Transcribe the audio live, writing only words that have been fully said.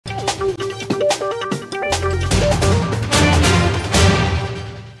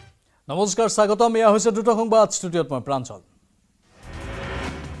নমস্কাৰ স্বাগতম এয়া হৈছে দ্ৰুত সংবাদ ষ্টুডিঅ'ত মই প্ৰাঞ্জল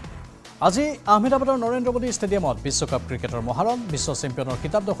আজি আহমেদাবাদৰ নৰেন্দ্ৰ মোদী ষ্টেডিয়ামত বিশ্বকাপ ক্ৰিকেটৰ মহাৰণ বিশ্ব চেম্পিয়নৰ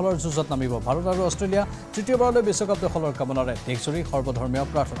কিতাপ দখলৰ যুঁজত নামিব ভাৰত আৰু অষ্ট্ৰেলিয়া তৃতীয়বাৰলৈ বিশ্বকাপ দখলৰ কামনাৰে দেশজুৰি সৰ্বধৰ্মীয়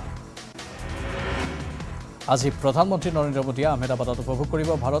প্ৰাৰ্থনা আজি প্ৰধানমন্ত্ৰী নৰেন্দ্ৰ মোদীয়ে আহমেদাবাদত উপভোগ কৰিব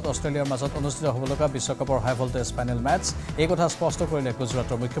ভাৰত অষ্ট্ৰেলিয়াৰ মাজত অনুষ্ঠিত হ'ব লগা বিশ্বকাপৰ হাই ভল্টেজ ফাইনেল মেচ এই কথা স্পষ্ট কৰিলে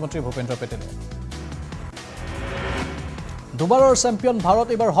গুজৰাটৰ মুখ্যমন্ত্ৰী ভূপেন্দ্ৰ পেটেলে দুবাৰৰ চেম্পিয়ন ভাৰত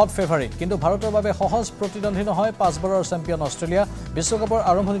এবাৰ হট ফেভাৰিট কিন্তু ভাৰতৰ বাবে সহজ প্ৰতিদ্বন্দ্বী নহয় পাঁচবাৰৰ চেম্পিয়ন অষ্ট্ৰেলিয়া বিশ্বকাপৰ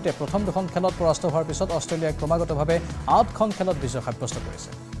আৰম্ভণিতে প্ৰথম দুখন খেলত পৰাস্ত হোৱাৰ পিছত অষ্ট্ৰেলিয়াই ক্ৰমাগতভাৱে 8খন খেলত বিজয় সাব্যস্ত কৰিছে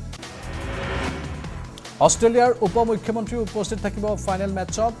অষ্ট্ৰেলিয়াৰ উপ মুখ্যমন্ত্ৰী উপস্থিত থাকিব ফাইনেল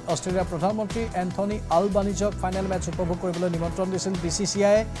মেচত অষ্ট্ৰেলিয়াৰ প্ৰধানমন্ত্ৰী এন্থনী আলবানিজক ফাইনেল মেচ উপভোগ কৰিবলৈ নিমন্ত্ৰণ দিছিল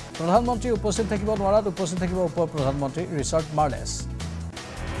বিসিসিআই প্ৰধানমন্ত্ৰী উপস্থিত থাকিব নোৱাৰাত উপস্থিত থাকিব উপ প্ৰধানমন্ত্ৰী ৰিচাৰ্ড মাৰ্লেছ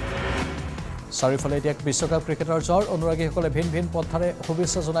চাৰিফালে এতিয়া বিশ্বকাপ ক্ৰিকেটৰ জ্বৰ অনুৰাগীসকলে ভিন ভিন পন্থাৰে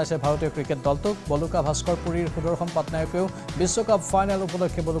শুভেচ্ছা জনাইছে ভাৰতীয় ক্ৰিকেট দলটোক বলুকা ভাস্কৰ পুৰীৰ সুদৰ্শন পাটনায়কেও বিশ্বকাপ ফাইনেল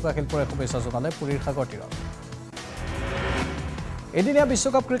উপলক্ষে বলুকা শিল্পৰে শুভেচ্ছা জনালে পুৰীৰ সাগৰ তীৰত এদিনীয়া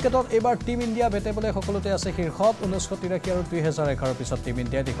বিশ্বকাপ ক্ৰিকেটত এইবাৰ টিম ইণ্ডিয়া বেটেবলে সকলোতে আছে শীৰ্ষত 1983 আৰু 2011 পিছত টিম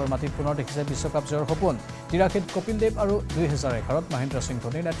ইণ্ডিয়াই দেশৰ মাটিত পুনৰ দেখিছে বিশ্বকাপ জয়ৰ সপোন 83ত কপিল দেৱ আৰু 2011ত মহেন্দ্ৰ সিং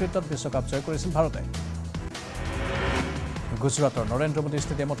ধোনীৰ নেতৃত্বত বিশ্বকাপ জয় কৰিছিল ভাৰতে গুজৰাটৰ নৰেন্দ্ৰ মোদী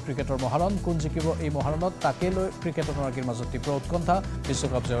ষ্টেডিয়ামত ক্ৰিকেটৰ মহাৰণ কোন জিকিব এই মহাৰণত তাকে লৈ ক্ৰিকেট অনুৰাগীৰ মাজত তীব্ৰ উৎকণ্ঠা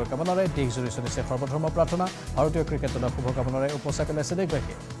বিশ্বকাপ জয়ৰ কামনাৰে দেশজুৰি চলিছে সৰ্বধৰ্ম প্ৰাৰ্থনা ভাৰতীয় ক্ৰিকেট দলৰ শুভকামনাৰে উপচা পেলাইছে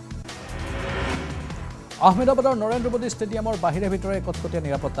দেশবাসীয়ে আহমেদাবাদৰ নৰেন্দ্ৰ মোদী ষ্টেডিয়ামৰ বাহিৰে ভিতৰে কটকটীয়া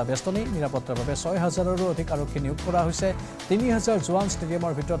নিৰাপত্তা বেষ্টনী নিৰাপত্তাৰ বাবে 6,000ৰো অধিক আৰক্ষী নিয়োগ কৰা হৈছে 3,000 জোৱান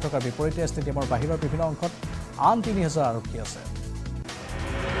ষ্টেডিয়ামৰ ভিতৰত থকাৰ বিপৰীতে ষ্টেডিয়ামৰ বাহিৰৰ বিভিন্ন অংশত আন 3,000 আৰক্ষী আছে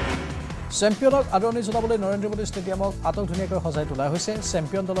চেম্পিয়নক আদৰণি জনাবলৈ নৰেন্দ্ৰ মোদী ষ্টেডিয়ামক আটকধুনীয়াকৈ সজাই তোলা হৈছে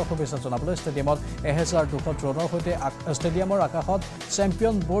চেম্পিয়ন দলক শুভেচ্ছা জনাবলৈ ষ্টেডিয়ামত 1,200 ড্ৰোনৰ সৈতে ষ্টেডিয়ামৰ আকাশত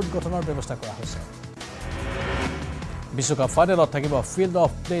চেম্পিয়ন বোৰ্ড গঠনৰ ব্যৱস্থা কৰা হৈছে বিশ্বকাপ ফাইনেলত থাকিব ফিল্ড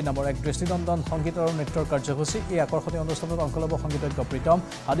অফ প্লে নামৰ এক দৃষ্টিনন্দন সংগীত আৰু নৃত্যৰ কাৰ্যসূচী এই আকৰ্ষণীয় অনুষ্ঠানত অংশ ল'ব সংগীতজ্ঞ প্ৰীতম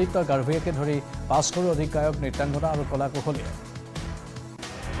আদিত্য গাৰ্ভীকে ধৰি 500ৰো অধিক গায়ক নৃত্যাংগনা আৰু কলা কুশলীয়ে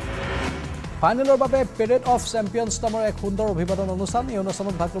ফাইনেলৰ বাবে পেৰেড অফ চেম্পিয়নছ নামৰ এক সুন্দৰ অভিবাদন অনুষ্ঠান এই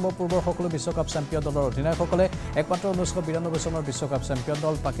অনুষ্ঠানত ভাগ ল'ব পূৰ্বৰ সকলো বিশ্বকাপ চেম্পিয়ন দলৰ অধিনায়কসকলে একমাত্ৰ 1992 চনৰ বিশ্বকাপ চেম্পিয়ন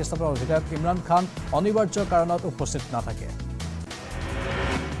দল পাকিস্তানৰ অধিনায়ক ইমৰান খান অনিবাৰ্য কাৰণত উপস্থিত নাথাকে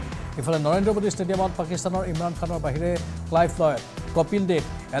ইফালে নৰেন্দ্ৰ মোদী ষ্টেডিয়ামত পাকিস্তানৰ ইমৰান খানৰ বাহিৰে ক্লাইভ লয়েড কপিল দেৱ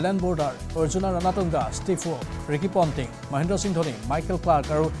এলেন border Arjuna ৰাণাতুংগা ষ্টিফো Ricky Ponting Mahendra Singh Dhoni Michael Clarke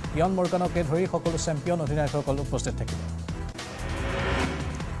আৰু ইয়ন মৰ্গানকে ধৰি সকলো চেম্পিয়ন অধিনায়কসকল উপস্থিত থাকিব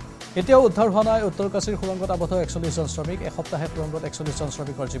এতিয়াও উদ্ধাৰ হোৱা নাই উত্তৰ কাশীৰ সুৰংগত আবদ্ধ 41জন শ্ৰমিক এসপ্তাহে সুৰংগত 41জন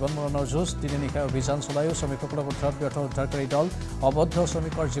শ্ৰমিকৰ জীৱন মৰণৰ যুঁজ দিনে নিশাই অভিযান চলায়ো শ্ৰমিকসকলক উদ্ধাৰত ব্যৰ্থ উদ্ধাৰকাৰী দল অবদ্ধ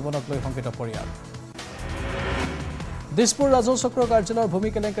শ্ৰমিকৰ জীৱনক লৈ শংকিত পৰিয়াল দিছপুৰ ৰাজহ চক্ৰ কাৰ্যালয়ৰ ভূমি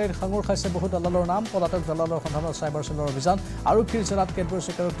কেলেংকাৰীত সাঙুৰ খাইছে বহু দালালৰ নাম পলাতক দালালৰ সন্ধানত চাইবাৰ চেলৰ অভিযান আৰক্ষীৰ জেলাত কেতবোৰ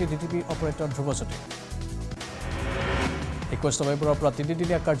স্বীকাৰোক্তি ডিটিপি অপাৰেটৰ ধ্ৰুৱজ্যোতি 21 নৱেম্বৰৰ পৰা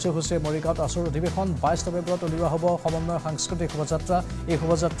তিনিদিনীয়া কাৰ্যসূচীৰে মৰিগাঁৱত আছৰ অধিৱেশন 22 নৱেম্বৰত উলিওৱা হ'ব সমন্বয় সাংস্কৃতিক শোভাযাত্ৰা এই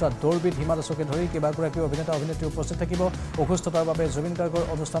শোভাযাত্ৰাত দৌৰবিদ হিমা দাসকে ধৰি কেইবাগৰাকী অভিনেতা অভিনেত্ৰী উপস্থিত থাকিব অসুস্থতাৰ বাবে জুবিন গাৰ্গৰ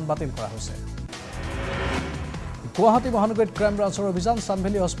অনুষ্ঠান বাতিল কৰা হৈছে গুৱাহাটী মহানগৰীত ক্ৰাইম ব্ৰাঞ্চৰ অভিযান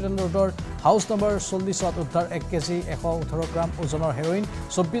চানভেলী হস্পিটেল ৰোডৰ হাউচ নম্বৰ 40ত উদ্ধাৰ 1 কেজি 118 গ্ৰাম ওজনৰ হেৰইন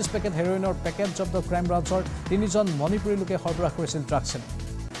 24 পেকেট হেৰইনৰ পেকেট জব্দ ক্ৰাইম ব্ৰাঞ্চৰ 3জন মণিপুৰী লোকে সৰবৰাহ কৰিছিল ড্ৰাগছ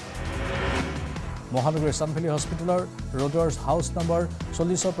মহানগৰীৰ চানভেলী হস্পিটেলৰ ৰোডৰ হাউচ নম্বৰ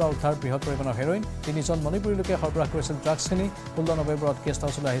 40ৰ পৰা উদ্ধাৰ বৃহৎ পৰিমাণৰ হেৰইন 3জন মণিপুৰী লোকে সৰবৰাহ কৰিছিল ড্ৰাগছখিনি 16 নৱেম্বৰত গেষ্ট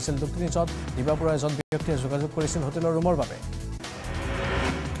হাউচলৈ আহিছিল দুৰ্নীতিত দিবাপুৰৰ এজন ব্যক্তিয়ে যোগাযোগ কৰিছিল হোটেলৰ ৰুমৰ বাবে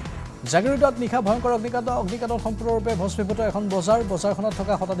জাগিৰোডত নিশা ভয়ংকৰ অগ্নিকাণ্ডত সম্পূৰ্ণৰূপে ভস্মীভূত এখন বজাৰখনত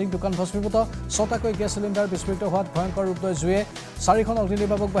থকা শতাধিক দোকান ভস্মীভূত 6টাকৈ গেছ চিলিণ্ডাৰ বিস্ফোৰিত হোৱাত ভয়ংকৰ ৰূপ লৈ জুয়ে 4খন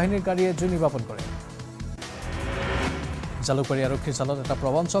অগ্নিনিৰ্বাপক বাহিনীৰ গাড়ীয়ে জুই নিৰ্বাপন কৰে জালুকবাৰী আৰক্ষীৰ জালত এটা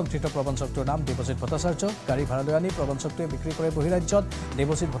প্ৰবঞ্চক ধৃত প্ৰবঞ্চকটোৰ নাম দেৱজিৎ ভট্টাচাৰ্য গাড়ী ভাড়ালৈ আনি প্ৰবঞ্চকটোৱে বিক্ৰী কৰে বহিৰাজ্যত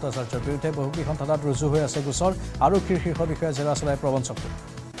দেৱজিৎ ভট্টাচাৰ্যৰ বিৰুদ্ধে বহুকেইখন থানাত ৰুজু হৈ আছে গোচৰ আৰক্ষীৰ শীৰ্ষ বিষয়া জেৰা চলাই প্ৰবঞ্চকটো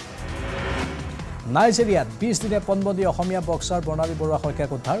নাইজেৰিয়াত 20 দিনে পণবন্দী অসমীয়া বক্সাৰ বৰ্ণালী বৰুৱা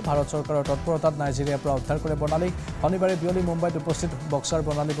শইকীয়াক উদ্ধাৰ ভাৰত চৰকাৰৰ তৎপৰতাত নাইজেৰিয়াৰ পৰা উদ্ধাৰ কৰে বৰ্ণালীক শনিবাৰে বিয়লি মুম্বাইত উপস্থিত বক্সাৰ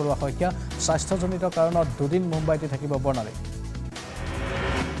বৰ্ণালী বৰুৱা শইকীয়া স্বাস্থ্যজনিত কাৰণত দুদিন মুম্বাইতে থাকিব বৰ্ণালী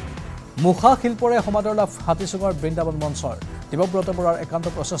মুখা শিল্পৰে সমাদৰ লাভ হাতীচুঙৰ বৃন্দাবন মঞ্চৰ দিবব্ৰত বৰাৰ একান্ত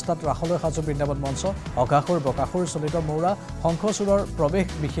প্ৰচেষ্টাত ৰাসলৈ সাজু বৃন্দাবন মঞ্চ অঘাসুৰ বকাসুৰ চলিত মৌৰা শংখচূড়ৰ প্ৰৱেশ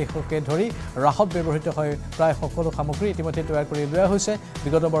বিশেষকে ধৰি ৰাসত ব্যৱহৃত হয় প্ৰায় সকলো সামগ্ৰী ইতিমধ্যে তৈয়াৰ কৰি লোৱা হৈছে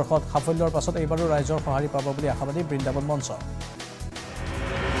বিগত বৰ্ষত সাফল্যৰ পাছত এইবাৰো ৰাইজৰ সঁহাৰি পাব বুলি আশাবাদী বৃন্দাবন মঞ্চ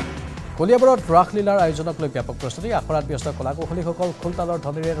কলিয়াবৰত ৰাসলীলাৰ আয়োজনক লৈ ব্যাপক প্ৰস্তুতি আখৰাত ব্যস্ত কলাকুশলীসকল খোলতালৰ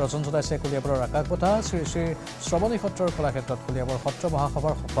ধ্বনিৰে ৰজন জনাইছে কলিয়াবৰৰ আকাশপথা শ্ৰী শ্ৰী শ্ৰৱণী সত্ৰৰ কলাক্ষেত্ৰত কলিয়াবৰ সত্ৰ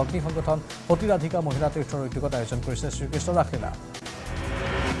মহাসভাৰ ভগ্নী সংগঠন সতীৰাধিকা মহিলা তীৰ্থৰ উদ্যোগত আয়োজন কৰিছে শ্ৰীকৃষ্ণ ৰাসলীলা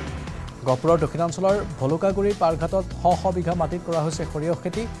গহপুৰৰ দক্ষিণাঞ্চলৰ ভলুকাগুৰি পাৰঘাটত শ বিঘা মাটিত কৰা হৈছে সৰিয়হ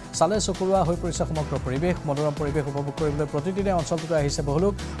খেতি চালে চকুৰোৱা হৈ পৰিছে সমগ্ৰ পৰিৱেশ মনোৰম পৰিৱেশ উপভোগ কৰিবলৈ প্ৰতিদিনে অঞ্চলটোলৈ আহিছে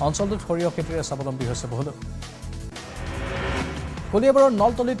বহুলোক অঞ্চলটোত সৰিয়হ খেতিৰে স্বাৱলম্বী হৈছে বহুলোক কলিয়াবৰৰ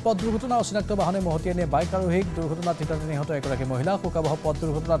নলতলিত পথ দুৰ্ঘটনা অচিনাক্ত বাহনে মহতিয়াই নিয়ে বাইক আৰোহীক দুৰ্ঘটনাত থিতাতে নিহত এগৰাকী মহিলা শোকাবহ পথ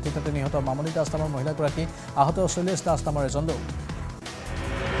দুৰ্ঘটনাত থিতাতে নিহত মামনি দাস নামৰ মহিলাগৰাকী আহত শৈলেশ দাস নামৰ এজন লোক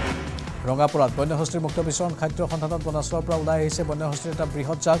ৰঙাপুৰত বন্যহস্তীৰ মুক্ত বিচৰণ খাদ্য সন্ধানত বনাঞ্চলৰ পৰা ওলাই আহিছে বন্যহস্তীৰ এটা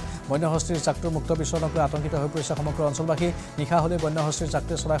বৃহৎ জাক বন্যহস্তীৰ জাকটোৰ মুক্ত বিচৰণক লৈ আতংকিত হৈ পৰিছে সমগ্ৰ অঞ্চলবাসী নিশা হ'লে বন্যহস্তীৰ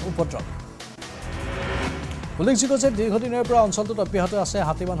জাকটোৱে চলাই উপদ্ৰৱ উল্লেখযোগ্য যে দীৰ্ঘদিনৰ পৰা অঞ্চলটোত অব্যাহত আছে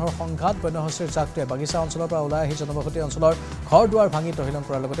হাতী মানুহৰ সংঘাত বন্যহস্তীৰ জাকটোৱে বাগিচা অঞ্চলৰ পৰা ওলাই আহি জনবসতি অঞ্চলৰ ঘৰ দুৱাৰ ভাঙি তহিলং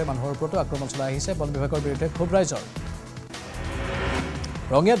কৰাৰ লগতে মানুহৰ ওপৰতো আক্ৰমণ চলাই আহিছে বন বিভাগৰ বিৰুদ্ধে ক্ষোভ ৰাইজৰ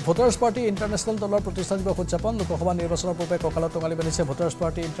ৰঙিয়াত ভোটাৰ্ছ পাৰ্টি ইণ্টাৰনেশ্যনেল দলৰ প্ৰতিষ্ঠা দিৱস উদযাপন লোকসভা নিৰ্বাচনৰ পূৰ্বে কঁকালত টঙালি বান্ধিছে ভোটাৰ্ছ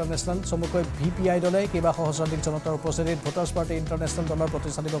পাৰ্টি ইণ্টাৰনেশ্যনেল চমুকৈ VPI দলে কেইবা সহস্ৰাধিক জনতাৰ উপস্থিতিত ভোটাৰ্ছ পাৰ্টি ইণ্টাৰনেশ্যনেল দলৰ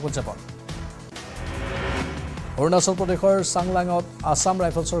প্ৰতিষ্ঠা দিৱস উদযাপন অৰুণাচল প্ৰদেশৰ চাংলাঙত আছাম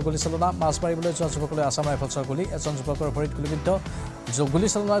ৰাইফলছৰ গুলীচালনা মাছ মাৰিবলৈ যোৱা যুৱকলৈ আছাম ৰাইফলছৰ গুলী এজন যুৱকৰ ভৰিত গুলীবিদ্ধ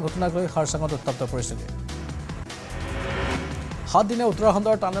গুলীচালনাৰ ঘটনাক লৈ খাৰচাঙত উত্তপ্ত পৰিস্থিতি 7 দিনে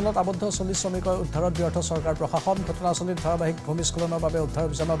উত্তৰাখণ্ডৰ টানেলত আবদ্ধ 40 শ্ৰমিকৰ উদ্ধাৰত ব্যৰ্থ চৰকাৰ প্ৰশাসন ঘটনাস্থলীত ধাৰাবাহিক ভূমিস্খলনৰ বাবে উদ্ধাৰ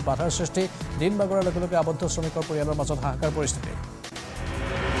অভিযানত বাধাৰ সৃষ্টি দিন বাগৰাৰ লগে লগে আবদ্ধ শ্ৰমিকৰ পৰিয়ালৰ মাজত হাহাকাৰ পৰিস্থিতি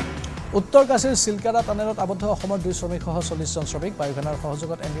উত্তৰ কাশীৰ চিলকাৰা টানেলত আবদ্ধ অসমৰ 2 শ্ৰমিকসহ 40 জন শ্ৰমিক বায়ুসেনাৰ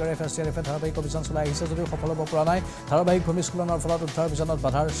সহযোগত NDRF SDRF ধাৰাবাহিক অভিযান চলাই আহিছে যদিও সফল হ'ব পৰা নাই ধাৰাবাহিক ভূমিস্খলনৰ ফলত উদ্ধাৰ অভিযানত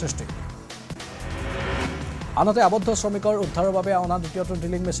বাধাৰ সৃষ্টি আনহাতে আবদ্ধ শ্ৰমিকৰ উদ্ধাৰৰ বাবে অনা দ্বিতীয়টো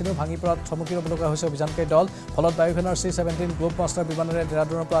ড্ৰিলিং মেচিনো ভাঙি পৰাত থমকি ৰ'ব লগা হৈছে অভিযানকাৰী দল ফলত বায়ুসেনাৰ C-17 গ্ৰুপ মাষ্টাৰ বিমানেৰে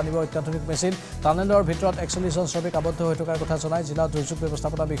ডেৰাডুনৰ পৰা আনিব অত্যাধুনিক মেচিন টানেলৰ ভিতৰত 41 জন শ্ৰমিক আবদ্ধ হৈ থকাৰ কথা জনাই জিলা দুৰ্যোগ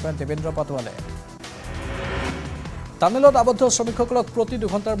ব্যৱস্থাপনা বিষয়া দেৱেন্দ্ৰ পাটোৱালে টানেলত আবদ্ধ শ্ৰমিকসকলক প্ৰতি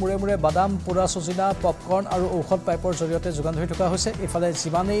 2 ঘণ্টাৰ মূৰে মূৰে বাদাম পোৰা চজিনা পপকৰ্ণ আৰু ঔষধ পাইপৰ জৰিয়তে যোগান ধৰি থকা হৈছে ইফালে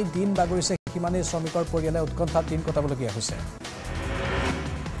যিমানেই দিন বাগৰিছে সিমানেই শ্ৰমিকৰ পৰিয়ালে উৎকণ্ঠাত দিন কটাবলগীয়া হৈছে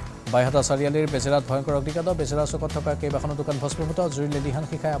বাইহাটা চাৰিআলিৰ বেজেৰাত ভয়ংকৰ অগ্নিকাণ্ড বেজেৰা চকত থকা কেইবাখনো দোকান ভস্মীভূত জুইৰ লেলিহান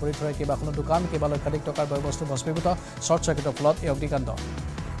শিখাই আৱৰি ধৰে কেইবাখনো দোকান কেইবা লক্ষাধিক টকাৰ বয়বস্তু ভস্মীভূত শ্বৰ্ট চাৰ্কিটৰ ফলত এই অগ্নিকাণ্ড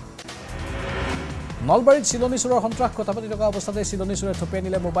নলবাৰীত চিলনী চোৰৰ সন্ত্ৰাস কথা পাতি থকা অৱস্থাতে চিলনী চোৰে থপিয়াই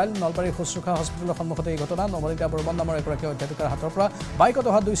নিলে মোবাইল নলবাৰীৰ শুশ্ৰূষা হস্পিটেলৰ সন্মুখতে এই ঘটনা নৱনীতা বৰ্মন নামৰ এগৰাকী অধ্যাপিকাৰ হাতৰ পৰা বাইকত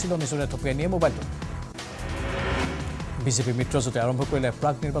অহা 2 চিলনী চোৰে থপিয়াই নিয়ে মোবাইলটো বিজেপি মিত্ৰজোঁটে আৰম্ভ কৰিলে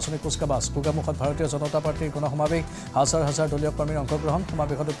প্ৰাক নিৰ্বাচনী কুচকাৱাজ কুকামুখত ভাৰতীয় জনতা পাৰ্টিৰ গণসমাৱেশ হাজাৰ হাজাৰ দলীয় কৰ্মীৰ অংশগ্ৰহণ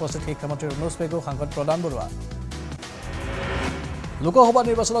সমাৱেশত উপস্থিত শিক্ষামন্ত্ৰী অনুজ পেগু সাংসদ প্ৰদান বৰুৱা লোকসভা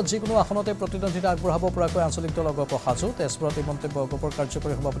নিৰ্বাচনত যিকোনো আসনতে প্ৰতিদ্বন্দ্বিতা আগবঢ়াব পৰাকৈ আঞ্চলিক দল অগপ সাজু তেজপুৰত এই মন্তব্য অগপৰ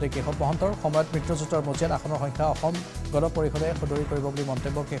কাৰ্যকৰী সভাপতি কেশৱ মহন্তৰ সময়ত মিত্ৰজোঁটৰ মজিয়াত আসনৰ সংখ্যা অসম গণ পৰিষদে সদৰি কৰিব বুলি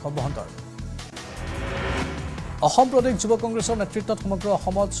মন্তব্য কেশৱ মহন্তৰ অসম প্ৰদেশ যুৱ কংগ্ৰেছৰ নেতৃত্বত সমগ্ৰ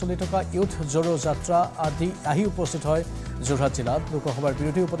অসমত চলি থকা ইউথ জোৰো যাত্ৰা আদি আহি উপস্থিত হয় যোৰহাট জিলাত লোকসভাৰ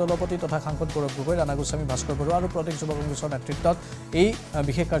বিৰোধী উপদলপতি তথা সাংসদ গৌৰৱ গগৈ ৰাণা গোস্বামী ভাস্কৰ বৰুৱা আৰু প্ৰদেশ যুৱ কংগ্ৰেছৰ নেতৃত্বত এই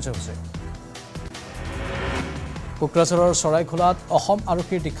বিশেষ কাৰ্যসূচী কোকৰাঝাৰৰ চৰাইখোলাত অসম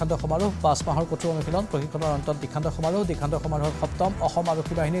আৰক্ষীৰ দীক্ষান্ত সমাৰোহ 5 মাহৰ কঠোৰ অনুশীলন প্ৰশিক্ষণৰ অন্তত দীক্ষান্ত সমাৰোহৰ 7ম অসম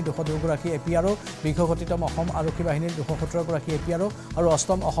আৰক্ষী বাহিনীৰ 202 গৰাকী APRO বিংশতিতম অসম আৰক্ষী বাহিনীৰ 217 গৰাকী APRO আৰু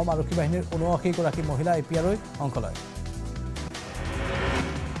 8ম অসম আৰক্ষী বাহিনীৰ 79 গৰাকী মহিলা APRO অংশ লয়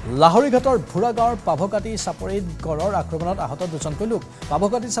লাহৰীঘাটৰ ভুৰাগাঁৱৰ পাভকাটি চাপৰিত গড়ৰ আক্ৰমণত আহত 2জনকৈ লোক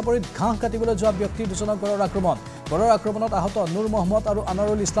পাভকাটি চাপৰিত ঘাঁহ কাটিবলৈ যোৱা ব্যক্তি 2জনক গড়ৰ আক্ৰমণত আহত নুৰ মহম্মদ আৰু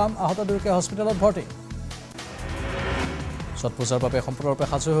আনাৰুল ইছলাম আহত 2কে হস্পিটেলত ভৰ্তি ছট পূজাৰ বাবে সম্পূৰ্ণৰূপে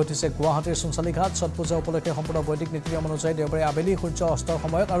সাজু হৈ উঠিছে গুৱাহাটীৰ চুনচালি ঘাট ছট পূজা উপলক্ষে সম্পূৰ্ণ বৈদিক নীতি নিয়ম অনুযায়ী দেওবাৰে আবেলি সূৰ্য অস্তৰ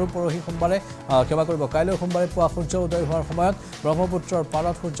সময়ত আৰু কাইলৈ সোমবাৰে পুৱা সূৰ্য উদয় হোৱাৰ সময়ত ব্ৰহ্মপুত্ৰৰ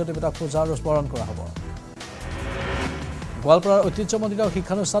পাৰত সূৰ্য দেৱতাক পূজা আৰু স্মৰণ কৰা হ'ব গোৱালপাৰাৰ ঐতিহ্যমণ্ডিত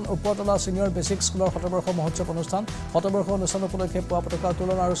শিক্ষানুষ্ঠান ওপৰতলা ছিনিয়ৰ বেছিক স্কুলৰ 7বৰ্ষ মহোৎসৱ অনুষ্ঠান উপলক্ষে পুৱা পতাকা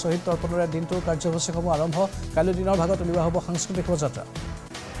উত্তোলন আৰু শ্বহীদ তৰ্পণেৰে দিনটোৰ কাৰ্যসূচীসমূহ আৰম্ভ কাইলৈ দিনৰ ভাগত উলিওৱা হ'ব সাংস্কৃতিক শোভাযাত্ৰা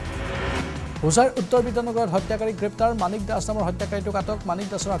হুজাইৰ উত্তৰ বিদ্যানগৰত হত্যাকাৰী গ্ৰেপ্তাৰ মানিক দাস নামৰ হত্যাকাৰীটোক আটক মানিক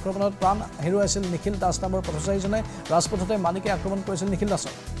দাসৰ আক্ৰমণত প্ৰাণ হেৰুৱাইছিল নিখিল দাস নামৰ পথচাৰীজনে ৰাজপথতে মানিকে আক্ৰমণ কৰিছিল নিখিল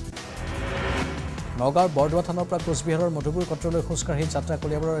দাসক নগাঁৱৰ বৰদোৱা থানৰ পৰা কোচবিহাৰৰ মধুপুৰ কট্ৰলৈ খোজকাঢ়ি যাত্ৰা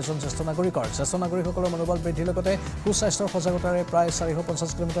কলিয়াবৰৰ এজন জ্যেষ্ঠ নাগৰিকসকলৰ মনোবল বৃদ্ধিৰ লগতে সুস্বাস্থ্যৰ সজাগতাৰে প্ৰায়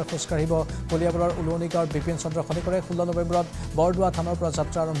 450 কিলোমিটাৰ খোজকাঢ়িব কলিয়াবৰৰ উলুৱনি গাঁৱৰ বিপিন চন্দ্ৰ খনিকৰে 16 নৱেম্বৰত বৰদোৱা থানৰ পৰা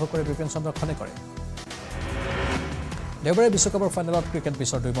যাত্ৰা আৰম্ভ কৰি বিপিন চন্দ্ৰ খনিকৰে দেওবাৰে বিশ্বকাপৰ ফাইনেলত ক্ৰিকেট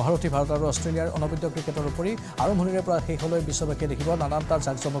বিশ্বৰ দুই মহাৰথী ভাৰত আৰু অষ্ট্ৰেলিয়াৰ অনবদ্য ক্ৰিকেটৰ উপৰি আৰম্ভণিৰে পৰা শেষলৈ বিশ্ববাসীয়ে দেখিব নানানটা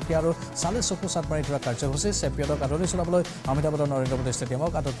জাকজমকীয়া আৰু চালে চকু চাট মাৰি ধৰা কাৰ্যসূচী চেম্পিয়নক আদৰণি জনাবলৈ আহমেদাবাদৰ নৰেন্দ্ৰ মোদী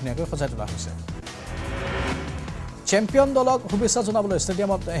ষ্টেডিয়ামক আটকধুনীয়াকৈ সজাই তোলা হৈছে চেম্পিয়ন দলক শুভেচ্ছা জনাবলৈ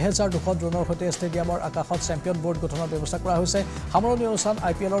ষ্টেডিয়ামত 1200 ড্ৰোনৰ সৈতে ষ্টেডিয়ামৰ আকাশত চেম্পিয়ন বোৰ্ড গঠনৰ ব্যৱস্থা কৰা হৈছে সামৰণি অনুষ্ঠান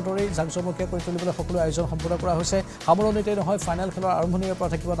IPLৰ দৰেই জাকজমকীয়া কৰি তুলিবলৈ সকলো আয়োজন সম্পূৰ্ণ কৰা হৈছে সামৰণিতে নহয় ফাইনেল খেলৰ আৰম্ভণিৰে পৰা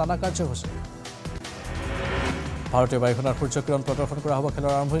থাকিব নানা কাৰ্যসূচী ভাৰতীয় বায়ুসেনাৰ সূৰ্যকিৰণ প্ৰদৰ্শন কৰা হ'ব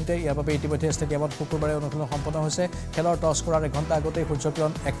খেলৰ আৰম্ভণিতে ইয়াৰ বাবে ইতিমধ্যে ষ্টেডিয়ামত শুকুৰবাৰে অনুশীলন সম্পন্ন হৈছে খেলৰ টছ কৰাৰ এঘণ্টা আগতেই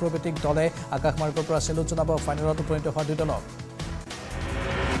সূৰ্যকিৰণ এক্ৰবেটিক দলে আকাশমাৰ্গৰ পৰা চেলুট জনাব ফাইনেলত উপনীত হোৱা দুই দলক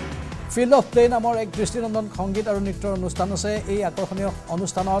ফিল্ড অফ প্লে নামৰ এক দৃষ্টিনন্দন সংগীত আৰু নৃত্যৰ অনুষ্ঠান আছে এই আকৰ্ষণীয়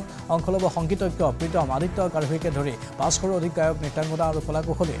অনুষ্ঠানত অংশ ল'ব সংগীতজ্ঞ প্ৰীতম আদিত্য গাৰ্ভীকে ধৰি 500ৰো অধিক গায়ক নৃত্যাংগনা আৰু কলা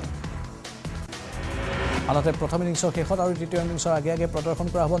কুশলীয়ে আনহাতে প্ৰথম ইনিংছৰ শেষত আৰু দ্বিতীয় ইনিংছৰ আগে আগে প্ৰদৰ্শন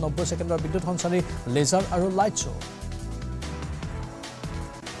কৰা হ'ব 90 ছেকেণ্ডৰ বিদ্যুৎ সঞ্চাৰী লেজাৰ আৰু লাইট শ্ব'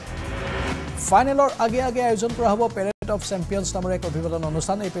 ফাইনেলৰ আগে আগে আয়োজন কৰা হ'ব পেৰেড অফ চেম্পিয়নছ নামৰ এক অভিবাদন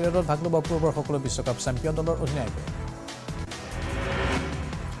অনুষ্ঠান এই পেৰেডত ভাগ ল'ব পূৰ্বৰ সকলো বিশ্বকাপ চেম্পিয়ন দলৰ অধিনায়কে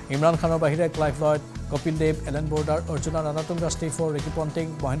ইমৰান খানৰ বাহিৰে ক্লাইভ লয়ড কপিল দেৱ এলেন border Arjuna ৰাণাতুংগা ষ্টিফৰ Ricky Ponting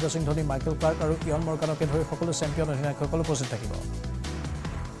Mahendra Singh Dhoni Michael Clarke আৰু ইয়ন মৰ্গানকে ধৰি সকলো চেম্পিয়ন অধিনায়কসকল উপস্থিত থাকিব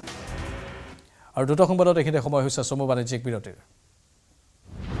আৰু দুটা সংবাদত এইখিনি সময় হৈছে চমু বাণিজ্যিক বিৰতিৰ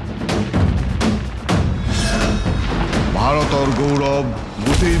ভাৰতৰ গৌৰৱ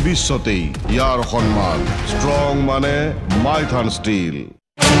গোটেই বিশ্বতেই ইয়াৰ সন্মান ষ্ট্ৰং মানে মাইথান ষ্টীল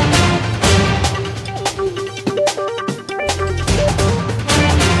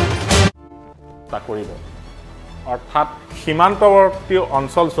কৰিব অৰ্থাৎ সীমান্তৱৰ্তী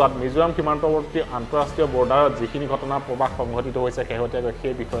অঞ্চল চোৱাত মিজোৰাম সীমান্তৱৰ্তী আন্তঃৰাষ্ট্ৰীয় বৰ্ডাৰত যিখিনি ঘটনা প্ৰবাহ সংঘটিত হৈছে শেহতীয়াকৈ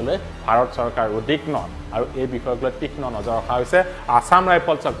সেই বিষয়লৈ ভাৰত চৰকাৰ উদ্বিগ্ন আৰু এই বিষয়ক লৈ তীক্ষ্ণ নজৰ ৰখা হৈছে আসাম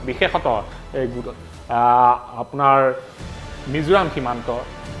ৰাইফলছক বিশেষতঃ এই আপোনাৰ মিজোৰাম সীমান্ত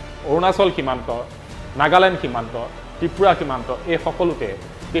অৰুণাচল সীমান্ত নাগালেণ্ড সীমান্ত ত্ৰিপুৰা সীমান্ত এই সকলোতে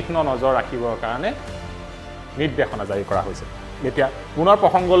তীক্ষ্ণ নজৰ ৰাখিবৰ কাৰণে নিৰ্দেশনা জাৰি কৰা হৈছে এতিয়া পুনৰ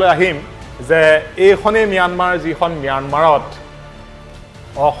প্ৰসংগলৈ আহিম যে এইখনেই ম্যানমাৰ যিখন ম্যানমাৰত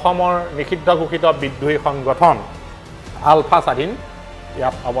অসমৰ নিষিদ্ধ ঘোষিত বিদ্ৰোহী সংগঠন আলফা স্বাধীন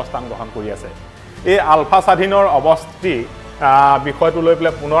ইয়াত অৱস্থান গ্ৰহণ কৰি আছে এই আলফা স্বাধীনৰ অৱস্থিতি বিষয়টো লৈ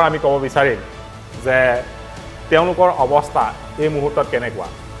পেলাই পুনৰ আমি ক'ব বিচাৰিম যে তেওঁলোকৰ অৱস্থা এই মুহূৰ্তত কেনেকুৱা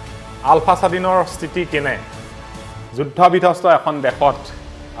আলফা স্বাধীনৰ স্থিতি কেনে যুদ্ধ বিধ্বস্ত এখন দেশত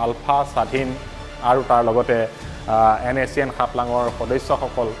আলফা স্বাধীন আৰু তাৰ লগতে NACN খাপলাঙৰ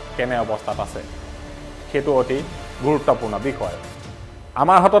সদস্যসকল কেনে অৱস্থাত আছে সেইটো অতি গুৰুত্বপূৰ্ণ বিষয়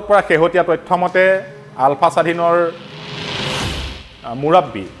আমাৰ হাতত পৰা শেহতীয়া তথ্যমতে আলফা স্বাধীনৰ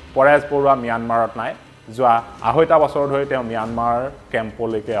মুৰব্বী পৰেশ বৰুৱা ম্যানমাৰত নাই যোৱা 2.5 বছৰ ধৰি তেওঁ ম্যানমাৰ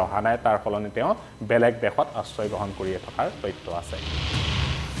কেম্পলৈকে অহা নাই তাৰ সলনি তেওঁ বেলেগ দেশত আশ্ৰয় গ্ৰহণ কৰি থকাৰ তথ্য আছে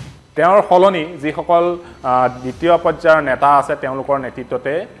তেওঁৰ সলনি যিসকল দ্বিতীয় পৰ্যায়ৰ নেতা আছে তেওঁলোকৰ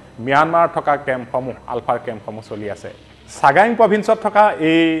নেতৃত্বতে ম্যানমাৰ থকা কেম্পসমূহ আলফাৰ কেম্পসমূহ চলি আছে সাগাইং প্ৰভিন্সত থকা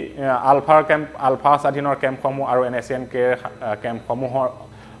এই আলফা স্বাধীনৰ কেম্পসমূহ আৰু NACN কেম্পসমূহৰ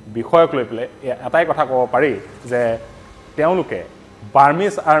বিষয়ক লৈ পেলাই এটাই কথা ক'ব পাৰি যে তেওঁলোকে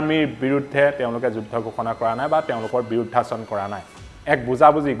বাৰ্মিজ আৰ্মিৰ বিৰুদ্ধে তেওঁলোকে যুদ্ধ ঘোষণা কৰা নাই বা তেওঁলোকৰ বিৰুদ্ধাচৰণ কৰা নাই এক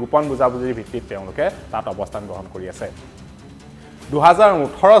বুজাবুজি গোপন বুজাবুজিৰ ভিত্তিত তেওঁলোকে তাত অৱস্থান গ্ৰহণ কৰি আছে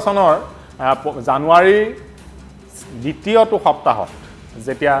 2018 চনৰ জানুৱাৰীৰ দ্বিতীয়টো সপ্তাহত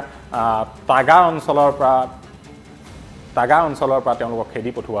যেতিয়া টাগা অঞ্চলৰ পৰা তেওঁলোকক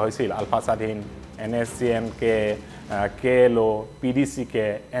খেদি পঠোৱা হৈছিল আলফা স্বাধীন NACN KLO PDCK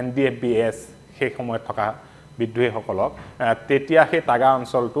NDFBS সেই সময়ত থকা বিদ্ৰোহীসকলক তেতিয়া সেই টাগা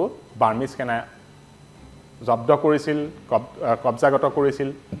অঞ্চলটো বাৰ্মিজ সেনাই জব্দ কৰিছিল কব্জাগত কৰিছিল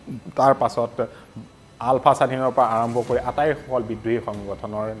তাৰ পাছত আলফা স্বাধীনৰ পৰা আৰম্ভ কৰি আটাইসকল বিদ্ৰোহী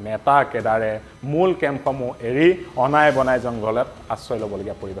সংগঠনৰ নেতা কেডাৰে মূল কেম্পসমূহ এৰি অনাই বনাই জংঘলত আশ্ৰয়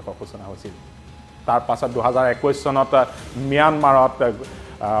ল'বলগীয়া পৰিৱেশৰ সূচনা হৈছিল তাৰ পাছত 2021 চনত ম্যানমাৰত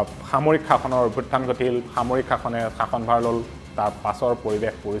সামৰিক শাসনৰ অভ্যুত্থান ঘটিল সামৰিক শাসনে শাসনভাৰ ল'ল তাৰ পাছৰ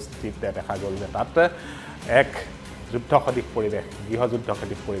পৰিস্থিতিতে দেখা গ'ল যে তাত এক যুদ্ধসদৃশ পৰিৱেশ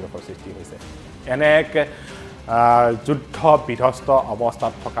গৃহযুদ্ধসদৃশ পৰিৱেশৰ সৃষ্টি হৈছে এনে এক যুদ্ধ বিধ্বস্ত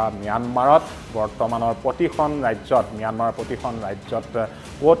অৱস্থাত থকা ম্যানমাৰত বৰ্তমানৰ প্ৰতিখন ৰাজ্যত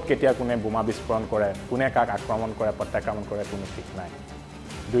ক'ত কেতিয়া কোনে বোমা বিস্ফোৰণ কৰে কোনে কাক আক্ৰমণ কৰে প্ৰত্যাক্ৰমণ কৰে কোনো ঠিক নাই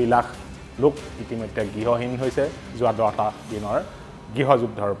 2 লাখ লোক ইতিমধ্যে গৃহহীন হৈছে যোৱা 10টা দিনৰ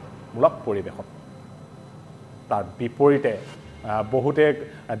গৃহযুদ্ধৰ মূলক পৰিৱেশত তাৰ বিপৰীতে বহুতে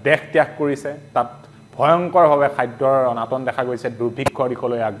দেশ ত্যাগ কৰিছে তাত ভয়ংকৰভাৱে খাদ্যৰ অনাটন দেখা গৈছে দুৰ্ভিক্ষৰ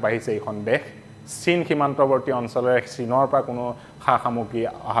দিশলৈ আগবাঢ়িছে এইখন দেশ চীন সীমান্তৱৰ্তী অঞ্চলৰে চীনৰ পৰা কোনো খা সামগ্ৰী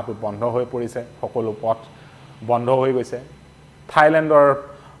অহাটো বন্ধ হৈ পৰিছে সকলো পথ বন্ধ হৈ গৈছে থাইলেণ্ডৰ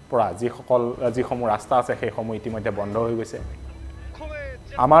পৰা যিসমূহ ৰাস্তা আছে সেইসমূহ ইতিমধ্যে বন্ধ হৈ গৈছে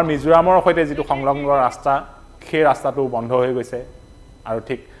আমাৰ মিজোৰামৰ সৈতে যিটো সংলগ্ন ৰাস্তা সেই ৰাস্তাটো বন্ধ হৈ গৈছে আৰু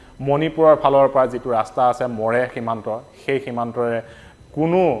ঠিক মণিপুৰৰ ফালৰ পৰা যিটো ৰাস্তা আছে মৰে সীমান্ত সেই সীমান্তৰে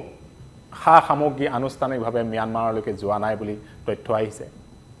কোনো সামগ্ৰী আনুষ্ঠানিকভাৱে ম্যানমাৰলৈকে যোৱা নাই বুলি তথ্য আহিছে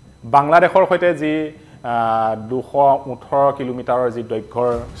বাংলাদেশৰ সৈতে যি 218 কিলোমিটাৰৰ যি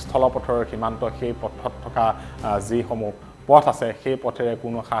দৈৰ্ঘ্যৰ স্থলপথৰ সীমান্ত সেই পথত থকা যিসমূহ পথ আছে সেই পথেৰে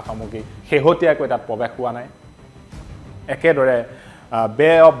কোনো সামগ্ৰী শেহতীয়াকৈ তাত প্ৰৱেশ হোৱা নাই একেদৰে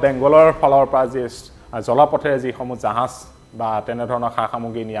বে অফ বেংগলৰ ফালৰ পৰা যি জলপথেৰে যিসমূহ জাহাজ বা তেনেধৰণৰ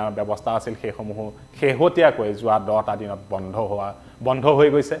সামগ্ৰী নিয়াৰ ব্যৱস্থা আছিল সেইসমূহ শেহতীয়াকৈ যোৱা 10টা দিনত বন্ধ হৈ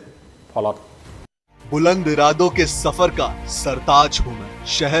গৈছে ফলত बुलंद इरादों के सफर का सरताज हूँ मैं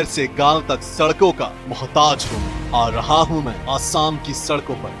शहर से गांव तक सड़कों का मोहताज हूँ मैं आ रहा हूँ मैं आसाम की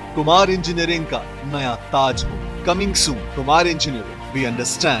सड़कों पर कुमार इंजीनियरिंग का नया ताज हूँ coming soon Kumar engineering we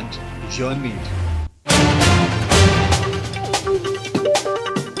understand your need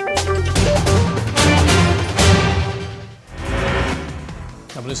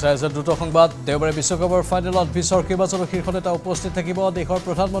দ্ৰুত সংবাদ দেওবাৰে বিশ্বকাপৰ ফাইনেলত বিশ্বৰ কেইবাজনো শীৰ্ষ নেতা উপস্থিত থাকিব দেশৰ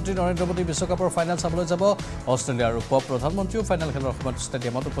প্ৰধানমন্ত্ৰী নৰেন্দ্ৰ মোদী বিশ্বকাপৰ ফাইনেল চাবলৈ যাব অষ্ট্ৰেলিয়াৰ উপ প্ৰধানমন্ত্ৰীও ফাইনেল খেলৰ সময়ত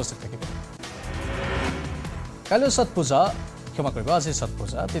ষ্টেডিয়ামত উপস্থিত থাকিব কাইলৈ ছট পূজা আজি ছট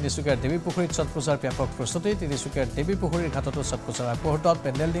পূজা তিনিচুকীয়াৰ দেৱী পুখুৰীত ছট পূজাৰ ব্যাপক প্ৰস্তুতি তিনিচুকীয়াৰ দেৱী পুখুৰীৰ ঘাটতো ছট পূজাৰ আগমুহূৰ্তত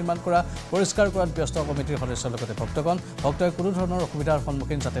পেণ্ডেল নিৰ্মাণ কৰা পৰিষ্কাৰ কৰাত ব্যস্ত কমিটিৰ সদস্যৰ লগতে ভক্তই কোনো ধৰণৰ অসুবিধাৰ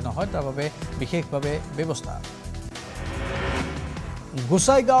সন্মুখীন যাতে নহয় তাৰ বাবে বিশেষভাৱে ব্যৱস্থা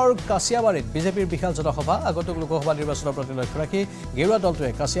গোসাইগাঁৱৰ কাছিয়াবাৰীত বিজেপিৰ বিশাল জনসভা আগন্তুক লোকসভা নিৰ্বাচনৰ প্ৰতি লক্ষ্য ৰাখি গেৰুৱা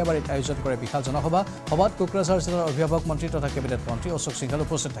দলটোৱে কাছিয়াবাৰীত আয়োজন কৰে বিশাল জনসভা সভাত কোকৰাঝাৰ জিলাৰ অভিভাৱক মন্ত্ৰী তথা কেবিনেট মন্ত্ৰী অশোক সিংঘল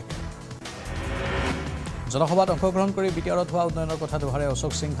উপস্থিত থাকে জনসভাত অংশগ্ৰহণ কৰি বিটিআৰত হোৱা উন্নয়নৰ কথা দোহাৰে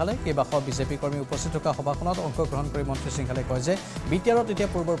অশোক সিংঘালে কেইবাশ বিজেপি কৰ্মী উপস্থিত থকা সভাখনত অংশগ্ৰহণ কৰি মন্ত্ৰী সিংঘালে কয় যে বিটিআৰত এতিয়া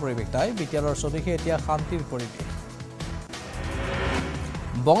পূৰ্বৰ পৰিৱেশ নাই বিটিআৰৰ চৌদিশে এতিয়া শান্তিৰ পৰিৱেশ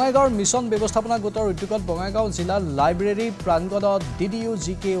বঙাইগাঁৱৰ মিছন ব্যৱস্থাপনা গোটৰ উদ্যোগত বঙাইগাঁও জিলাৰ লাইব্ৰেৰী প্ৰাংগণত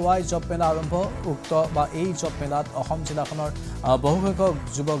DDU-GKY জব মেলা আৰম্ভ উক্ত বা এই জব মেলাত অসম জিলাখনৰ বহুসংখ্যক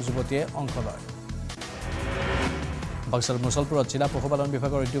যুৱক যুৱতীয়ে অংশ লয় বাক্সাৰ মুছলপুৰত জিলা পশুপালন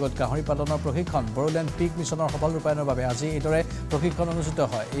বিভাগৰ উদ্যোগত গাহৰি পালনৰ প্ৰশিক্ষণ বড়োলেণ্ড পিক মিছনৰ সফল ৰূপায়ণৰ বাবে আজি এইদৰে প্ৰশিক্ষণ অনুষ্ঠিত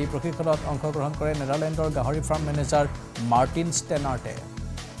হয় এই প্ৰশিক্ষণত অংশগ্ৰহণ কৰে নেদাৰলেণ্ডৰ গাহৰি ফাৰ্ম মেনেজাৰ মাৰ্টিন ষ্টেনাৰ্টে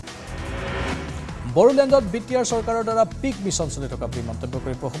বড়োলেণ্ডত বিটিআৰ চৰকাৰৰ দ্বাৰা পিক মিছন চলি থকা বুলি মন্তব্য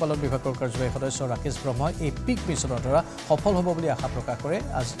কৰি পশুপালন বিভাগৰ কাৰ্যবাহী সদস্য ৰাকেশ ব্ৰহ্মই এই পিক মিছনৰ দ্বাৰা সফল হ'ব বুলি আশা প্ৰকাশ কৰে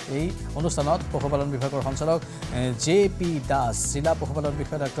আজি এই অনুষ্ঠানত পশুপালন বিভাগৰ সঞ্চালক JP দাস জিলা পশুপালন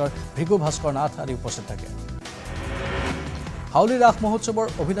বিষয়া ডাক্তৰ ভৃগু ভাস্কৰ নাথ আদি উপস্থিত থাকে হাউলি ৰাস মহোৎসৱৰ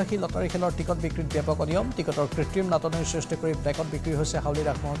অভিলাষী লটাৰী খেলৰ টিকট বিক্ৰীত ব্যাপক অনিয়ম টিকটৰ কৃত্ৰিম নাটনিৰ সৃষ্টি কৰি ব্লেকত বিক্ৰী হৈছে হাউলি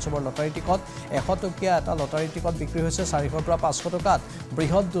ৰাস মহোৎসৱৰ লটাৰী টিকট 100 টকীয়া এটা লটাৰী টিকট বিক্ৰী হৈছে 400 পৰা 500 টকাত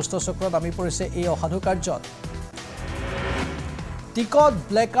বৃহৎ দুষ্ট চক্ৰ নামি পৰিছে এই অসাধু কাৰ্যত টিকট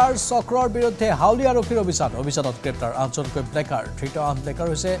ব্লেকাৰ চক্ৰৰ বিৰুদ্ধে হাউলি আৰক্ষীৰ অভিযানত গ্ৰেপ্তাৰ 8জনকৈ ব্লেকাৰ ধৃত 8 ব্লেকাৰ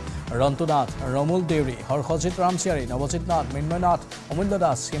হৈছে ৰন্তু নাথ ৰমুল দেউৰী হৰ্ষজিৎ ৰামচিয়াৰী নৱজিৎ নাথ মৃন্ময় নাথ অমূল্য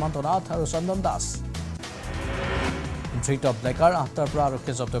দাস সীমান্ত নাথ আৰু চন্দন দাস ধৃত ব্লেকাৰ 8টাৰ পৰা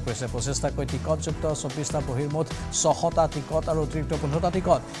আৰক্ষীয়ে জব্দ কৰিছে 25টাকৈ টিকটযুক্ত 24টা বহিৰ্মুঠ 600টা টিকট আৰু অতিৰিক্ত 15টা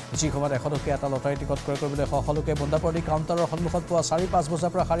টিকট যি সময়ত 100 টকীয়া এটা লটাৰী টিকট ক্ৰয় কৰিবলৈ সকলোকে বন্দাপৰি কাউণ্টাৰৰ সন্মুখত পোৱা 4-5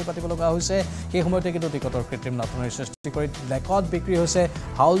 বজাৰ পৰা শাৰী পাতিব লগা হৈছে সেই সময়তে কিন্তু টিকটৰ কৃত্ৰিম নাটনিৰ সৃষ্টি কৰি ব্লেকত বিক্ৰী হৈছে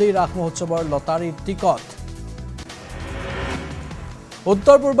হাউলি ৰাস মহোৎসৱৰ লটাৰী টিকট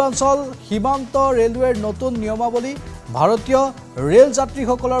উত্তৰ পূৰ্বাঞ্চল সীমান্ত ৰেলৱেৰ নতুন নিয়মাৱলী ভাৰতীয় ৰেল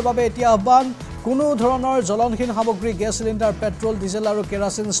যাত্ৰীসকলৰ বাবে এতিয়া আহ্বান কোনো ধৰণৰ জ্বলনহীন সামগ্ৰী গেছ সিলিণ্ডাৰ পেট্ৰল ডিজেল আৰু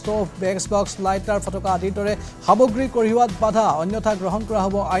কেৰাচিন ষ্টভ বেক্স বক্স লাইটাৰ ফটকা আদিৰ দৰে সামগ্ৰী কঢ়িওৱাত বাধা অন্যথা গ্ৰহণ কৰা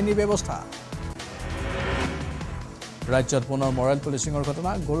হ'ব আইনী ব্যৱস্থা ৰাজ্যত পুনৰ মৰেল পুলিচিঙৰ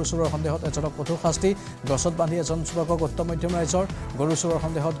ঘটনা গৰু চোৰৰ সন্দেহত এজনক কঠোৰ শাস্তি গছত বান্ধি এজন যুৱকক উত্তম মধ্যম ৰাইজৰ গৰু চোৰৰ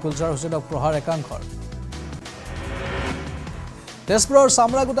সন্দেহত গুলজাৰ হুছেইনক প্ৰহাৰ একাংশৰ তেজপুৰৰ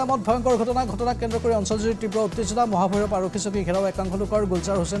চামৰা গুদামত ভয়ংকৰ ঘটনাক কেন্দ্ৰ কৰি অঞ্চলজুৰি তীব্ৰ উত্তেজনা মহাভৈৰৱ আৰক্ষী চকী ঘেৰাও একাংশ লোকৰ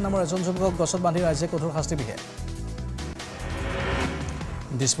গুলজাৰ হুছেইন নামৰ এজন যুৱকক গছত বান্ধি ৰাইজে কঠোৰ শাস্তি বিহে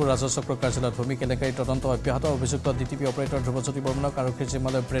দিছপুৰ ৰাজহ চক্ৰ কাৰ্যালয়ত ভূমি কেলেংকাৰী তদন্ত অব্যাহত অভিযুক্ত DTP অপাৰেটৰ ধ্ৰুৱজ্যোতি বৰ্মনক আৰক্ষীৰ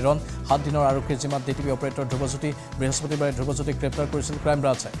জিম্মালৈ প্ৰেৰণ 7 দিনৰ আৰক্ষীৰ জিম্মাত DTP অপাৰেটৰ ধ্ৰুৱজ্যোতি বৃহস্পতিবাৰে ধ্ৰুৱজ্যোতিক গ্ৰেপ্তাৰ কৰিছিল ক্ৰাইম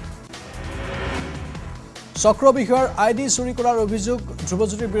ব্ৰাঞ্চে চক্ৰ বিষয়ৰ আইডি চুৰি কৰাৰ অভিযোগ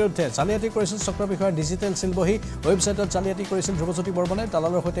ধ্ৰুৱজ্যোতিৰ বিৰুদ্ধে জালিয়াতি কৰিছিল চক্ৰ বিষয়ৰ ডিজিটেল চিলবহি ৱেবছাইটত জালিয়াতি কৰিছিল ধ্ৰুৱজ্যোতি বৰ্মনে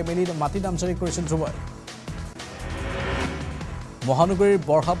দালালৰ সৈতে মিলি মাটি নামজাৰি কৰিছিল ধ্ৰুৱই মহানগৰীৰ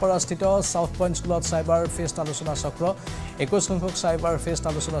বৰহাপাৰাস্থিত সাউথ পইণ্ট স্কুলত সাইবাৰ ফেষ্ট আলোচনা চক্ৰ 21 সংখ্যক সাইবাৰ ফেষ্ট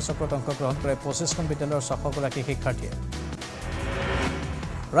আলোচনা চক্ৰত অংশগ্ৰহণ কৰে 25খন বিদ্যালয়ৰ 600 গৰাকী শিক্ষাৰ্থীয়ে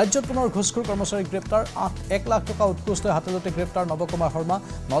ৰাজ্যত পুনৰ ঘুষখোৰ কৰ্মচাৰী গ্ৰেপ্তাৰ 1 লাখ টকা উৎকোচ লৈ হাততে গ্ৰেপ্তাৰ নৱকুমাৰ শৰ্মা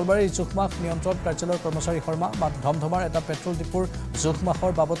নলবাৰীৰ জোখমাখ নিয়ন্ত্ৰণ কাৰ্যালয়ৰ কৰ্মচাৰী শৰ্মা বা ধমধমাৰ এটা পেট্ৰল ডিপুৰ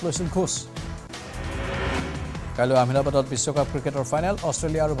জোখমাখৰ বাবদ লৈছিল ঘুষ কাইলৈ আহমেদাবাদত বিশ্বকাপ ক্ৰিকেটৰ ফাইনেল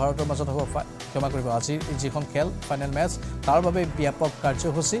অষ্ট্ৰেলিয়া আৰু ভাৰতৰ মাজত হ'ব ক্ষমা কৰিব আজিৰ যিখন খেল ফাইনেল মেচ তাৰ বাবে ব্যাপক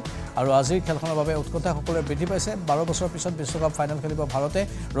কাৰ্যসূচী আৰু আজিৰ খেলখনৰ বাবে উৎকণ্ঠা সকলোৰে বৃদ্ধি পাইছে 12 বছৰৰ পিছত বিশ্বকাপ ফাইনেল খেলিব ভাৰতে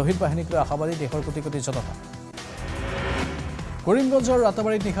ৰোহিত বাহিনীক লৈ আশাবাদী দেশৰ কোটি কোটি জনতা কৰিমগঞ্জৰ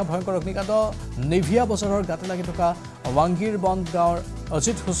ৰাতাবাৰীত নিশা ভয়ংকৰ অগ্নিকাণ্ড নিভিয়া বজাৰৰ গাতে লাগি থকা ৱাংগীৰ বন্ধ গাঁৱৰ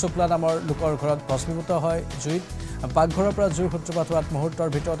অজিত শুক্লা নামৰ লোকৰ ঘৰত ভস্মীভূত হয় জুইত পাকঘৰৰ পৰা জুইৰ সূত্ৰপাত হোৱাত মুহূৰ্তৰ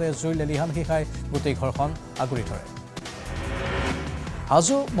ভিতৰতে জুই লেলিহান শিখাই গোটেই ঘৰখন আগুৰি ধৰে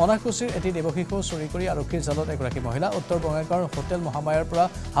হাজো মনাকুছিৰ এটি দেৱশিশু চুৰি কৰি আৰক্ষীৰ জালত এগৰাকী মহিলা উত্তৰ বঙাইগাঁৱৰ হোটেল মহামায়াৰ পৰা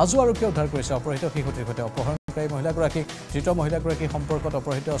হাজো আৰক্ষীয়ে উদ্ধাৰ কৰিছে অপহৃত শিশুটিৰ সৈতে অপহৰণকাৰী মহিলাগৰাকীক ধৃত মহিলাগৰাকীৰ সম্পৰ্কত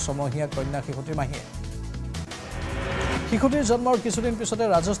অপহৃত ছমহীয়া কন্যা শিশুটিৰ মাহীয়ে শিশুটিৰ জন্মৰ কিছুদিন পিছতে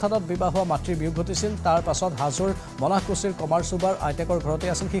ৰাজস্থানত বিবাহ হোৱা মাতৃৰ বিয়োগ ঘটিছিল তাৰ পাছত হাজোৰ মনাকুছিৰ কমাৰ চুবাৰ আইতাকৰ ঘৰতে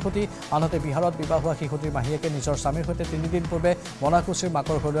আছিল শিশুটি আনহাতে বিহাৰত বিবাহ হোৱা শিশুটিৰ মাহীয়েকে নিজৰ স্বামীৰ সৈতে 3 দিন পূৰ্বে মনাকুছিৰ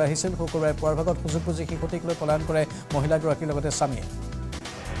মাকৰ ঘৰলৈ আহিছিল শুকুৰবাৰে পুৱাৰ ভাগত সুযোগ বুজি শিশুটিক লৈ পলায়ন কৰে মহিলাগৰাকীৰ লগতে স্বামীয়ে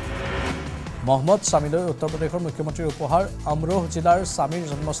মহম্মদ স্বামীলৈ উত্তৰ প্ৰদেশৰ মুখ্যমন্ত্ৰীৰ উপহাৰ আমৰোহ জিলাৰ স্বামীৰ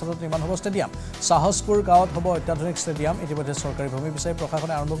জন্মস্থানত নিৰ্মাণ হ'ব ষ্টেডিয়াম সাহসপুৰ গাঁৱত হ'ব অত্যাধুনিক ষ্টেডিয়াম ইতিমধ্যে চৰকাৰী ভূমি বিচাৰি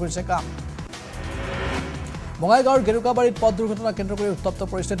প্ৰশাসনে আৰম্ভ কৰিছে কাম বঙাইগাঁৱৰ গেৰুকাবাৰীত পথ দুৰ্ঘটনা কেন্দ্ৰ কৰি উত্তপ্ত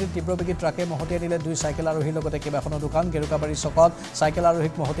পৰিস্থিতিত তীব্ৰবেগী ট্ৰাকে মহতিয়াই নিলে 2 চাইকেল আৰোহীৰ লগতে কেইবাখনো দোকান গেৰুকাবাৰী চকত চাইকেল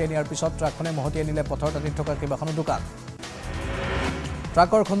আৰোহীক মহতিয়াই নিয়াৰ পিছত ট্ৰাকখনে মহতিয়াই নিলে পথৰ দাঁতিত থকা কেইবাখনো দোকান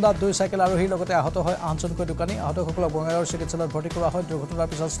ট্ৰাকৰ খুন্দাত 2 চাইকেল আৰোহীৰ লগতে আহত হয় 8জনকৈ দোকানী আহতসকলক বঙাইগাঁৱৰ চিকিৎসালয়ত ভৰ্তি কৰা হয় দুৰ্ঘটনাৰ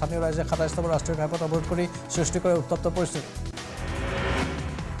পিছত স্থানীয় ৰাইজে 27 নম্বৰ ৰাষ্ট্ৰীয় ঘাইপথ অৱৰোধ কৰি সৃষ্টি কৰে উত্তপ্ত পৰিস্থিতি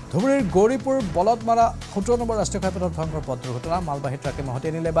ধুবুৰীৰ গৌৰীপুৰ বলদমাৰা 17 নম্বৰ ৰাষ্ট্ৰীয় ঘাইপথত ভয়ংকৰ পথ দুৰ্ঘটনা মালবাহী ট্ৰাকে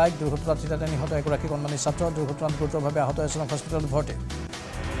মহতিয়াই নিলে বাইক দুৰ্ঘটনাত থিতাতে নিহত এগৰাকী কণমানি ছাত্ৰ দুৰ্ঘটনাত গুৰুতৰভাৱে আহত এজনক হস্পিটেলত ভৰ্তি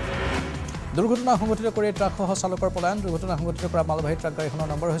দুৰ্ঘটনা সংঘটিত কৰি ট্ৰাকসহ চালকৰ পলায়ন দুৰ্ঘটনা সংঘটিত কৰা মালবাহী ট্ৰাক গাড়ীখনৰ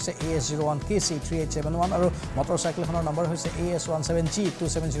নম্বৰ হৈছে AS01KC3871 আৰু মটৰচাইকেলখনৰ নম্বৰ হৈছে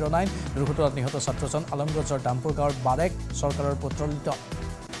AS17G2709 দুৰ্ঘটনাত নিহত ছাত্ৰজন আলমগঞ্জৰ দামপুৰ গাঁৱৰ বাৰেক চৰকাৰৰ পুত্ৰ লিটন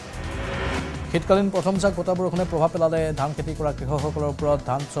শীতকালীন প্ৰথম জাক বতাহ বৰষুণে প্ৰভাৱ পেলালে ধান খেতি কৰা কৃষকসকলৰ ওপৰত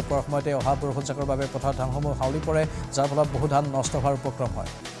ধান চপোৱাৰ সময়তে অহা বৰষুণ জাকৰ বাবে পথাৰ ধানসমূহ হাউলি পৰে যাৰ ফলত বহু ধান নষ্ট হোৱাৰ উপক্ৰম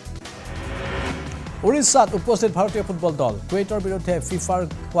হয় উৰিষ্যাত উপস্থিত ভাৰতীয় ফুটবল দল কুৱেইটৰ বিৰুদ্ধে ফিফাৰ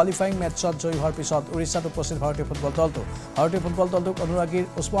কোৱালিফাইং মেচত জয়ী হোৱাৰ পিছত উৰিষ্যাত উপস্থিত ভাৰতীয় ফুটবল দলটোক অনুৰাগীৰ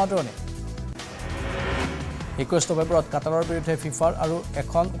উষ্ম আদৰণি 21 নৱেম্বৰত কাটাৰৰ বিৰুদ্ধে ফিফাৰ আৰু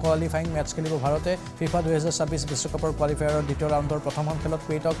এখন কোৱালিফাইং মেচ খেলিব ভাৰতে ফিফা 2026 বিশ্বকাপৰ কোৱালিফায়াৰৰ দ্বিতীয় ৰাউণ্ডৰ প্ৰথমখন খেলত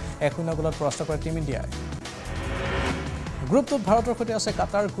কুৱেইটক 1-0 গোলত পৰাস্ত কৰে টিম ইণ্ডিয়াই গ্ৰুপটোত ভাৰতৰ সৈতে আছে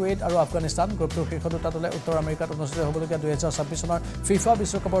কাটাৰ কুৱেইট আৰু আফগানিস্তান গ্ৰুপটোৰ শীৰ্ষ দুটা দলে উত্তৰ আমেৰিকাত অনুষ্ঠিত হ'বলগীয়া 2026 চনৰ ফিফা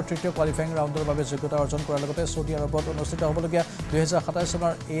বিশ্বকাপৰ তৃতীয় কোৱালিফাইং ৰাউণ্ডৰ বাবে যোগ্যতা অৰ্জন কৰাৰ লগতে ছৌদি আৰবত অনুষ্ঠিত হ'বলগীয়া 2027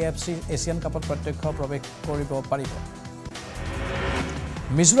 চনৰ AFC এছিয়ান কাপত প্ৰত্যক্ষ প্ৰৱেশ কৰিব পাৰিব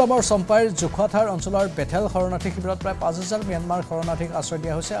মিজোৰামৰ চম্পাইৰ জোখাথাৰ অঞ্চলৰ বেথেল শৰণাৰ্থী শিবিৰত প্ৰায় 5000 ম্যানমাৰ শৰণাৰ্থীক আশ্ৰয়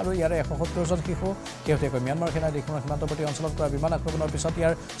দিয়া হৈছে আৰু ইয়াৰে 170জন শিশু শেহতীয়াকৈ ম্যানমাৰ সেনাই দেশখনৰ সীমান্তৱৰ্তী অঞ্চলত কৰা বিমান আক্ৰমণৰ পিছত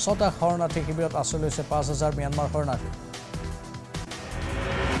ইয়াৰ 6টা শৰণাৰ্থী শিবিৰত আশ্ৰয় লৈছে 5000 ম্যানমাৰ শৰণাৰ্থী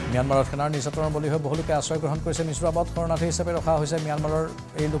ম্যানমাৰৰ সেনাৰ নিৰ্যাতনৰ বলি হৈ বহু লোকে আশ্ৰয় গ্ৰহণ কৰিছে মিজোৰামত শৰণাৰ্থী হিচাপে ৰখা হৈছে ম্যানমাৰৰ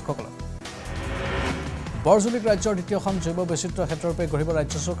এই লোকসকলক বৰজুলিক ৰাজ্যৰ দ্বিতীয়খন জৈৱ বৈচিত্ৰ্য ক্ষেত্ৰৰূপে গঢ়িব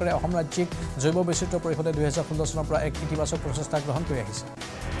ৰাজ্য চৰকাৰে অসম ৰাজ্যিক জৈৱ বৈচিত্ৰ্য পৰিষদে 2016 চনৰ পৰা এক ইতিবাচক প্ৰচেষ্টা গ্ৰহণ কৰি আহিছে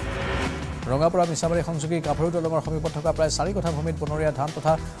ৰঙাপাৰা মিছামাৰী সংযোগী গাভৰু দলঙৰ সমীপত থকা প্ৰায় 4 কঠা ভূমিত বনৰীয়া ধান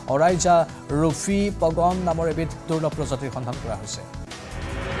তথা অৰাইজা ৰুফি পগন নামৰ এবিধ দুৰ্লভ প্ৰজাতিৰ সন্ধান কৰা হৈছে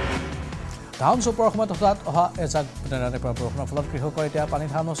ধান চপোৱাৰ সময়ত হঠাৎ অহা এজাক নেৰানে পৰা বৰষুণৰ ফলত কৃষকৰ এতিয়া পানী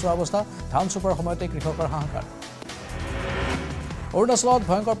ধান নচোৱা অৱস্থা ধান চপোৱাৰ সময়তে কৃষকৰ হাহাকাৰ অৰুণাচলত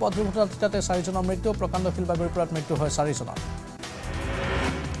ভয়ংকৰ পথ দুৰ্ঘটনাত তিতাতে 4জনৰ মৃত্যু প্ৰকাণ্ড শিলবাগৰীৰ পৰা মৃত্যু হয় 4জনৰ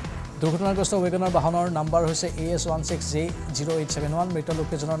দুৰ্ঘটনাগ্ৰস্ত ৱেগনাৰ বাহনৰ নম্বৰ হৈছে AS16J0871 মৃত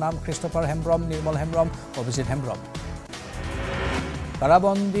লোককেইজনৰ নাম খ্ৰীষ্টফাৰ হেমব্ৰম নিৰ্মল হেমব্ৰম অভিজিত হেমব্ৰম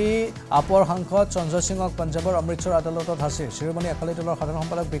কাৰাবন্দী আপৰ সাংসদ সঞ্জয় সিঙক পঞ্জাবৰ অমৃতসৰ আদালতত হাজিৰ শিৰোমণি আকালী দলৰ সাধাৰণ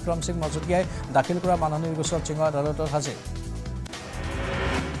সম্পাদক বিক্ৰম সিং মজুমদাৰে দাখিল কৰা মানহানিৰ গোচৰত সিঙৰ আদালতত হাজিৰ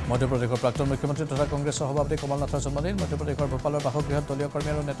মধ্যপ্ৰদেশৰ প্ৰাক্তন মুখ্যমন্ত্ৰী তথা কংগ্ৰেছ সভাপতি কমল নাথৰ জন্মদিন মধ্যপ্ৰদেশৰ ভোপালৰ বাসগৃহত দলীয় কৰ্মী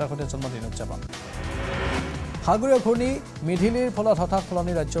আৰু নেতাৰ সৈতে জন্মদিন উদযাপন সাগৰীয় ঘূৰ্ণী মিধিলিৰ ফলত হঠাৎ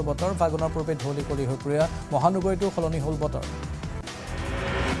সলনি ৰাজ্যৰ বতৰ ফাগুনৰ পূৰ্বে ধুঁৱলি কলি হৈ পৰে মহানগৰীতো সলনি হ'ল বতৰ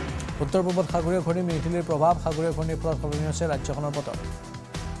উত্তৰ পূবত সাগৰীয় ঘূৰ্ণী মিধিলিৰ প্ৰভাৱ সাগৰীয় ঘূৰ্ণীৰ ফলত সলনি হৈছে ৰাজ্যখনৰ বতৰ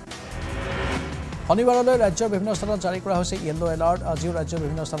শনিবাৰলৈ ৰাজ্যৰ বিভিন্ন স্থানত জাৰি কৰা হৈছে য়েলো এলাৰ্ট আজিও ৰাজ্যৰ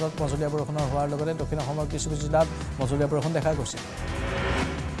বিভিন্ন স্থানত মজলীয়া বৰষুণৰ হোৱাৰ লগতে দক্ষিণ অসমৰ কিছু জিলাত মজলীয়া বৰষুণ দেখা গৈছে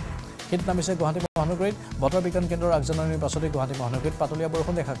শীত নামিছে গুৱাহাটী মহানগৰীত বতৰ বিজ্ঞান কেন্দ্ৰৰ আগজাননীৰ পাছতে গুৱাহাটী মহানগৰীত পাতলীয়া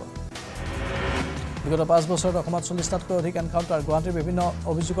বৰষুণ দেখা গ'ল বিগত 5 বছৰত অসমত 40টাতকৈ অধিক এনকাউণ্টাৰ গুৱাহাটীৰ বিভিন্ন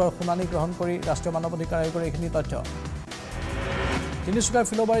অভিযোগৰ শুনানি গ্ৰহণ কৰি ৰাষ্ট্ৰীয় মানৱ অধিকাৰ আয়োগৰ এইখিনি তথ্য তিনিচুকীয়াৰ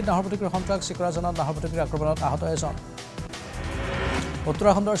ফিলবাৰীত নাহৰপুটুকীৰ সন্ত্ৰাস চিকৰাজানত নাহৰপুটুকীৰ আক্ৰমণত আহত এজন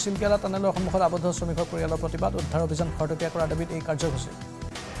উত্তৰাখণ্ডৰ চিলকেলা টানেলৰ সন্মুখত আবদ্ধ শ্ৰমিকৰ পৰিয়ালৰ প্ৰতিবাদ উদ্ধাৰ অভিযান খৰতকীয়া কৰাৰ দাবীত এই কাৰ্যসূচী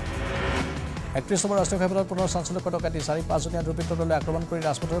 31 নম্বৰ ৰাষ্ট্ৰীয় ঘাইপথত পুনৰ চাঞ্চল্যকৰ ডকাইতি 4-5 জনীয়া দুৰ্বৃত্ত দলে আক্ৰমণ কৰি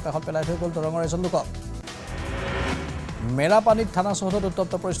ৰাজপথৰ কাষত পেলাই থৈ গ'ল দৰঙৰ এজন লোকক মেৰাপানীত থানা চৌহদত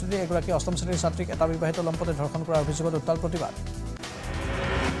উত্তপ্ত পৰিস্থিতি এগৰাকী অষ্টম শ্ৰেণীৰ ছাত্ৰীক এটা বিবাহিত লম্পতে ধৰ্ষণ কৰাৰ অভিযোগত উত্তাল প্ৰতিবাদ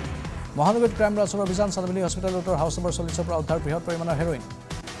মহানগৰীত ক্ৰাইম ব্ৰাঞ্চৰ অভিযান চানবেলি হস্পিটেল ৰোডৰ হাউচ নম্বৰ 40ৰ পৰা উদ্ধাৰ বৃহৎ পৰিমাণৰ হেৰোইন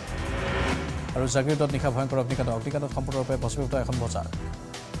আৰু জাগিৰোডত নিশা ভয়ংকৰ অগ্নিকাণ্ডত সম্পূৰ্ণৰূপে ভস্মীভূত এখন বজাৰ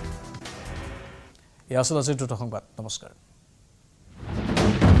এয়া আছিল আজিৰ দ্ৰুত সংবাদ নমস্কাৰ